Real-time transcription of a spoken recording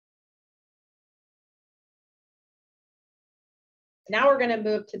Now we're going to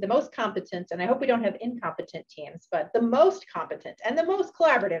move to the most competent, and I hope we don't have incompetent teams, but the most competent and the most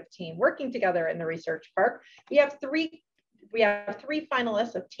collaborative team working together in the research park. We have three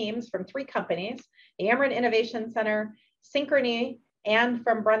finalists of teams from 3 companies, the Ameren Innovation Center, Synchrony, and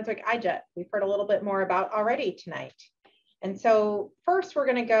from Brunswick iJet. We've heard a little bit more about already tonight. And so first we're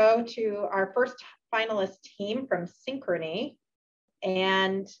going to go to our first finalist team from Synchrony.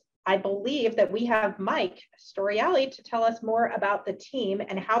 And I believe that we have Mike Storiali to tell us more about the team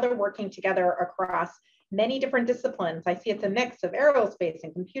and how they're working together across many different disciplines. I see it's a mix of aerospace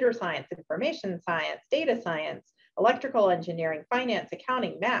and computer science, information science, data science, electrical engineering, finance,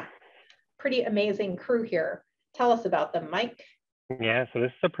 accounting, math. Pretty amazing crew here. Tell us about them, Mike. Yeah, so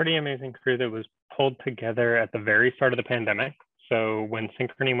this is a pretty amazing crew that was pulled together at the very start of the pandemic. So when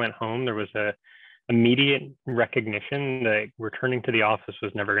Synchrony went home, there was a immediate recognition that returning to the office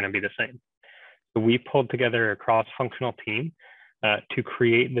was never going to be the same. So we pulled together a cross-functional team to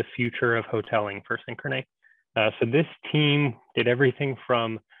create the future of hoteling for Synchrony. So this team did everything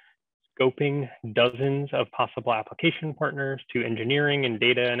from scoping dozens of possible application partners to engineering and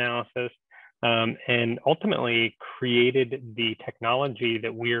data analysis, and ultimately created the technology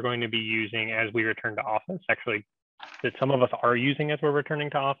that we are going to be using as we return to office, actually that some of us are using as we're returning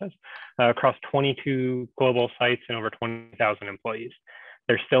to office, across 22 global sites and over 20,000 employees.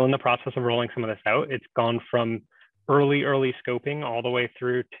 They're still in the process of rolling some of this out. It's gone from early scoping all the way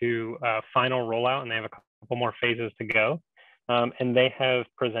through to final rollout, and they have a couple more phases to go. And they have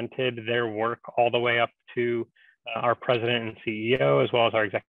presented their work all the way up to our president and CEO, as well as our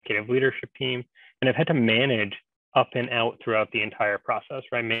executive leadership team, and have had to manage up and out throughout the entire process,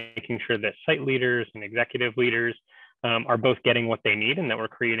 right? Making sure that site leaders and executive leaders are both getting what they need, and that we're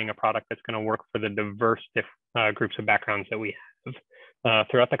creating a product that's going to work for the diverse groups of backgrounds that we have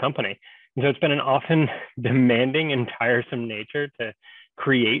throughout the company. And so it's been an often demanding and tiresome nature to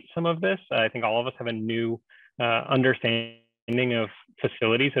create some of this. I think all of us have a new understanding of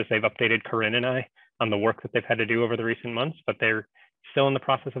facilities as they've updated Corinne and I on the work that they've had to do over the recent months, but they're still in the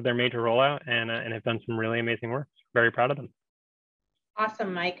process of their major rollout and have done some really amazing work. Very proud of them.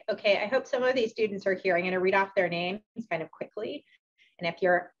 Awesome, Mike. Okay, I hope some of these students are here. I'm going to read off their names kind of quickly. And if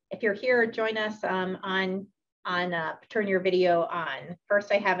you're here, join us turn your video on.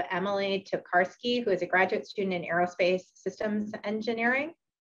 First, I have Emily Tokarski, who is a graduate student in aerospace systems engineering.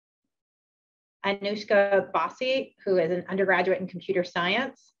 Anushka Bossi, who is an undergraduate in computer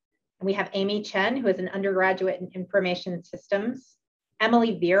science. And we have Amy Chen, who is an undergraduate in information systems.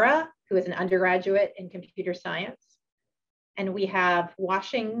 Emily Vera, who is an undergraduate in computer science. And we have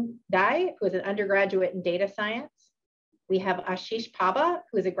Washing Dai, who is an undergraduate in data science. We have Ashish Paba,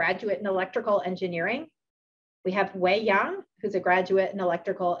 who is a graduate in electrical engineering. We have Wei Yang, who's a graduate in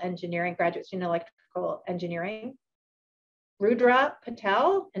electrical engineering, graduate student in electrical engineering. Rudra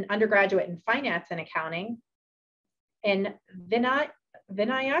Patel, an undergraduate in finance and accounting. And Vinayak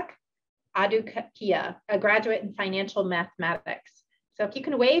Adukia, a graduate in financial mathematics. So if you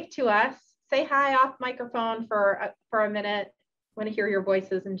can wave to us, say hi off microphone for a minute. I want to hear your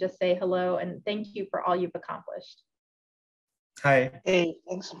voices and just say hello and thank you for all you've accomplished. Hi. Hey,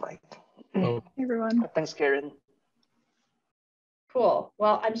 thanks, Mike. Oh. Hey, everyone. Thanks, Karen. Cool.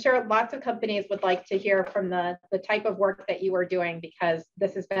 Well, I'm sure lots of companies would like to hear from the type of work that you are doing, because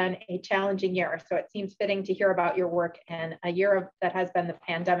this has been a challenging year. So it seems fitting to hear about your work in a year that has been the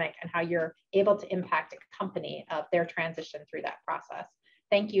pandemic and how you're able to impact a company of their transition through that process.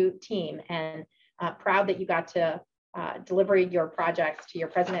 Thank you, team, and proud that you got to deliver your projects to your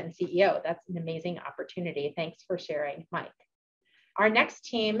president and CEO. That's an amazing opportunity. Thanks for sharing, Mike. Our next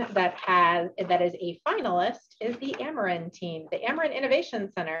team that is a finalist is the Ameren team. The Ameren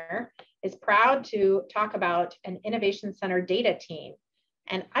Innovation Center is proud to talk about an Innovation Center data team.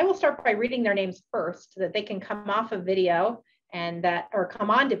 And I will start by reading their names first so that they can come off of video or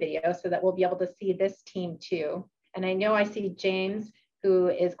come onto video so that we'll be able to see this team too. And I know I see James, who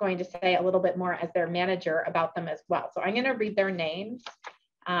is going to say a little bit more as their manager about them as well. So I'm going to read their names.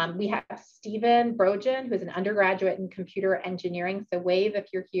 We have Stephen Brodijan, who's an undergraduate in computer engineering. So wave if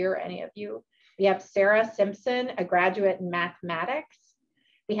you're here, any of you. We have Sarah Simpson, a graduate in mathematics.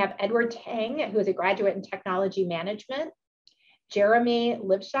 We have Edward Tang, who is a graduate in technology management. Jeremy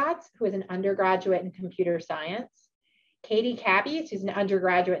Livshots, who is an undergraduate in computer science. Katie Kabbes, who's an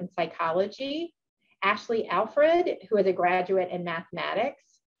undergraduate in psychology. Ashley Alfred, who is a graduate in mathematics.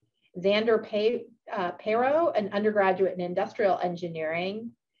 Xander Pero, an undergraduate in industrial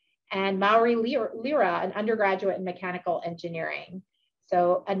engineering. And Maury Lira, an undergraduate in mechanical engineering.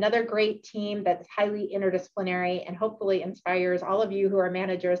 So another great team that's highly interdisciplinary and hopefully inspires all of you who are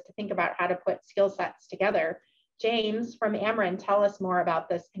managers to think about how to put skill sets together James from Ameren, tell us more about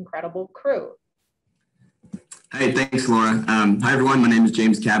this incredible crew. Hey, thanks, Laura. Hi, everyone. My name is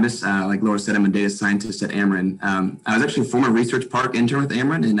James Kabbes. Like Laura said, I'm a data scientist at Ameren. I was actually a former research park intern with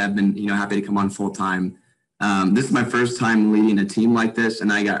Ameren, and I've been, happy to come on full time. This is my first time leading a team like this,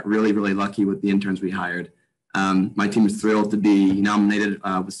 and I got really, really lucky with the interns we hired. My team is thrilled to be nominated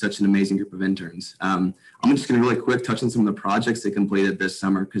with such an amazing group of interns. I'm just going to really quick touch on some of the projects they completed this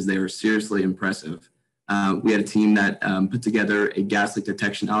summer because they were seriously impressive. We had a team that put together a gas leak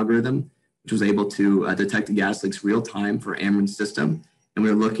detection algorithm, which was able to detect gas leaks real time for Ameren's system. And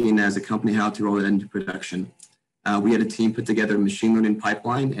we were looking as a company how to roll it into production. We had a team put together a machine learning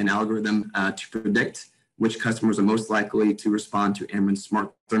pipeline and algorithm to predict which customers are most likely to respond to Ameren's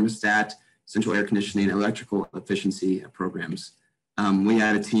smart thermostat, central air conditioning, and electrical efficiency programs. We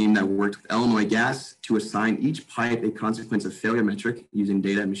had a team that worked with Illinois Gas to assign each pipe a consequence of failure metric using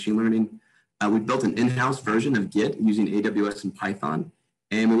data and machine learning. We built an in-house version of Git using AWS and Python.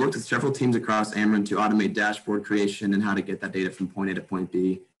 And we worked with several teams across Ameren to automate dashboard creation and how to get that data from point A to point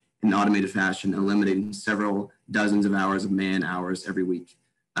B in an automated fashion, eliminating several dozens of hours of man hours every week.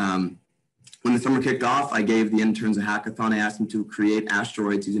 When the summer kicked off, I gave the interns a hackathon. I asked them to create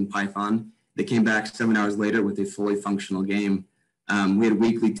asteroids using Python. They came back 7 hours later with a fully functional game. We had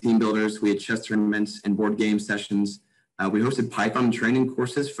weekly team builders, we had chess tournaments and board game sessions. We hosted Python training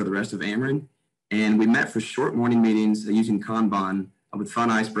courses for the rest of Ameren. And we met for short morning meetings using Kanban with fun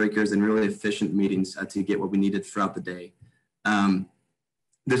icebreakers and really efficient meetings to get what we needed throughout the day.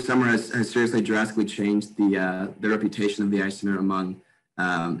 This summer has seriously drastically changed the reputation of the Ice Center among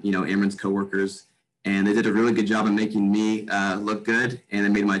Ameren's coworkers, and they did a really good job of making me look good, and it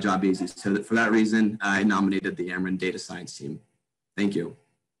made my job easy. So for that reason, I nominated the Ameren data science team. Thank you.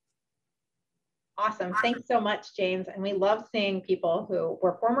 Awesome. Thanks so much, James. And we love seeing people who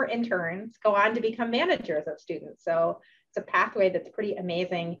were former interns go on to become managers of students. So it's a pathway that's pretty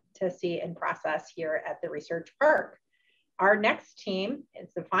amazing to see in process here at the Research Park. Our next team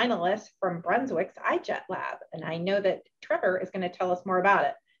is the finalists from Brunswick's iJet Lab. And I know that Trevor is going to tell us more about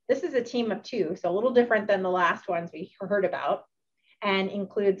it. This is a team of two, so a little different than the last ones we heard about, and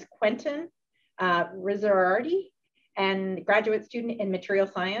includes Quentin Rizzardi, and graduate student in material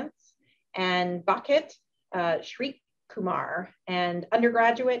science, and Bakit Shri Kumar, and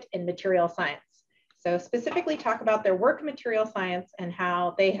undergraduate in material science. So specifically talk about their work in material science and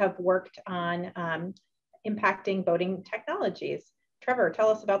how they have worked on impacting boating technologies. Trevor, tell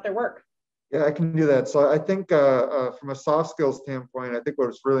us about their work. Yeah, I can do that. So I think from a soft skills standpoint, I think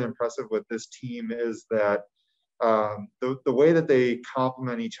what's really impressive with this team is that the way that they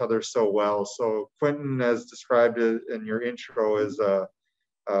complement each other so well. So Quentin, as described in your intro, is a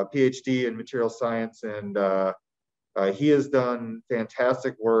PhD in material science, and he has done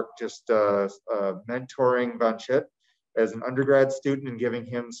fantastic work just mentoring Von Schitt as an undergrad student and giving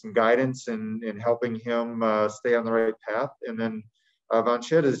him some guidance and helping him stay on the right path. And then Von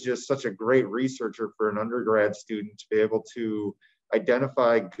Schitt is just such a great researcher for an undergrad student to be able to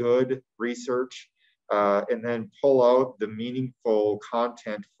identify good research and then pull out the meaningful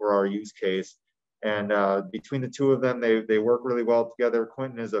content for our use case. And between the two of them, they work really well together.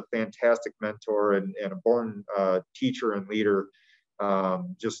 Quentin is a fantastic mentor and a born teacher and leader.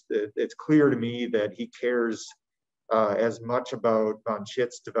 It's clear to me that he cares as much about Von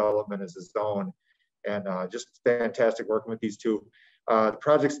Schitt's development as his own. And just fantastic working with these two. The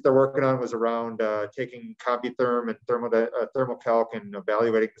projects that they're working on was around taking CompuTherm and ThermoCalc and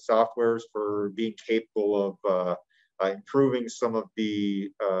evaluating the softwares for being capable of improving some of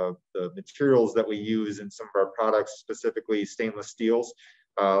the materials that we use in some of our products, specifically stainless steels,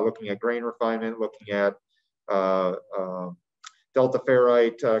 looking at grain refinement, looking at delta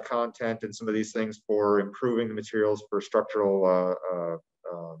ferrite content and some of these things for improving the materials for structural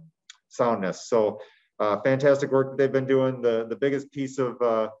soundness. So fantastic work that they've been doing. The biggest piece of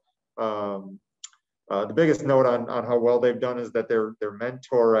the biggest note on how well they've done is that their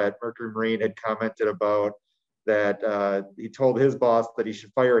mentor at Mercury Marine had commented about that he told his boss that he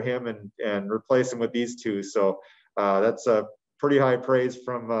should fire him and replace him with these two. So that's a pretty high praise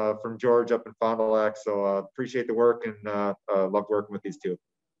from George up in Fond du Lac. So appreciate the work and love working with these two.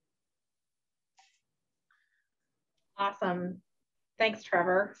 Awesome. Thanks,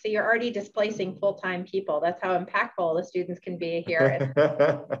 Trevor. So you're already displacing full-time people. That's how impactful the students can be here.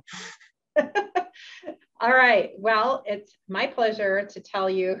 All right. Well, it's my pleasure to tell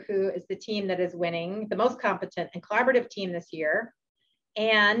you who is the team that is winning, the most competent and collaborative team this year.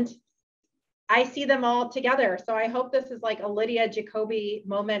 And I see them all together. So I hope this is like a Lydia Jacoby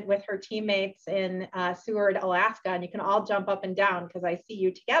moment with her teammates in Seward, Alaska, and you can all jump up and down because I see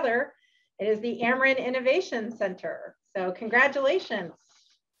you together It is the Ameren Innovation Center. So congratulations.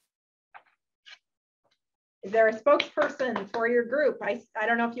 Is there a spokesperson for your group? I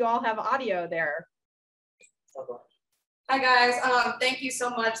don't know if you all have audio there. Hi guys, thank you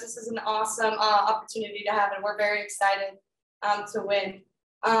so much. This is an awesome opportunity to have, and we're very excited to win.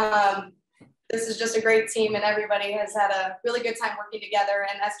 This is just a great team, and everybody has had a really good time working together.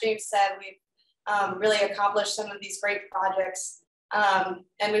 And as James said, we've really accomplished some of these great projects.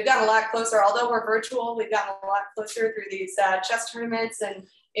 And we've gotten a lot closer. Although we're virtual, we've gotten a lot closer through these chess tournaments and,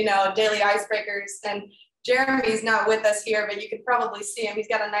 you know, daily icebreakers. And Jeremy's not with us here, but you can probably see him. He's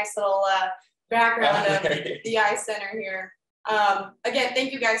got a nice little background of the Ice Center here. Again,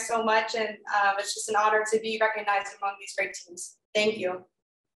 thank you guys so much. And it's just an honor to be recognized among these great teams. Thank you.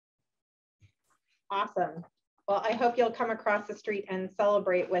 Awesome. Well, I hope you'll come across the street and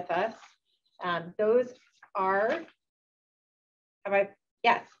celebrate with us. Those are,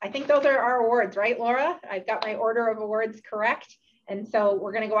 yes, I think those are our awards, right, Laura? I've got my order of awards correct. And so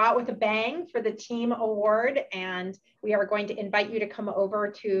we're going to go out with a bang for the team award. And we are going to invite you to come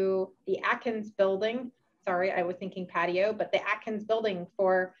over to the Atkins building. Sorry, I was thinking patio, but the Atkins building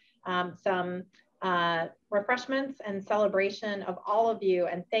for some refreshments and celebration of all of you.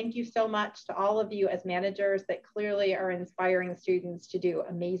 And thank you so much to all of you as managers that clearly are inspiring students to do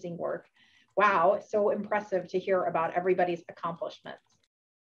amazing work. Wow, so impressive to hear about everybody's accomplishments.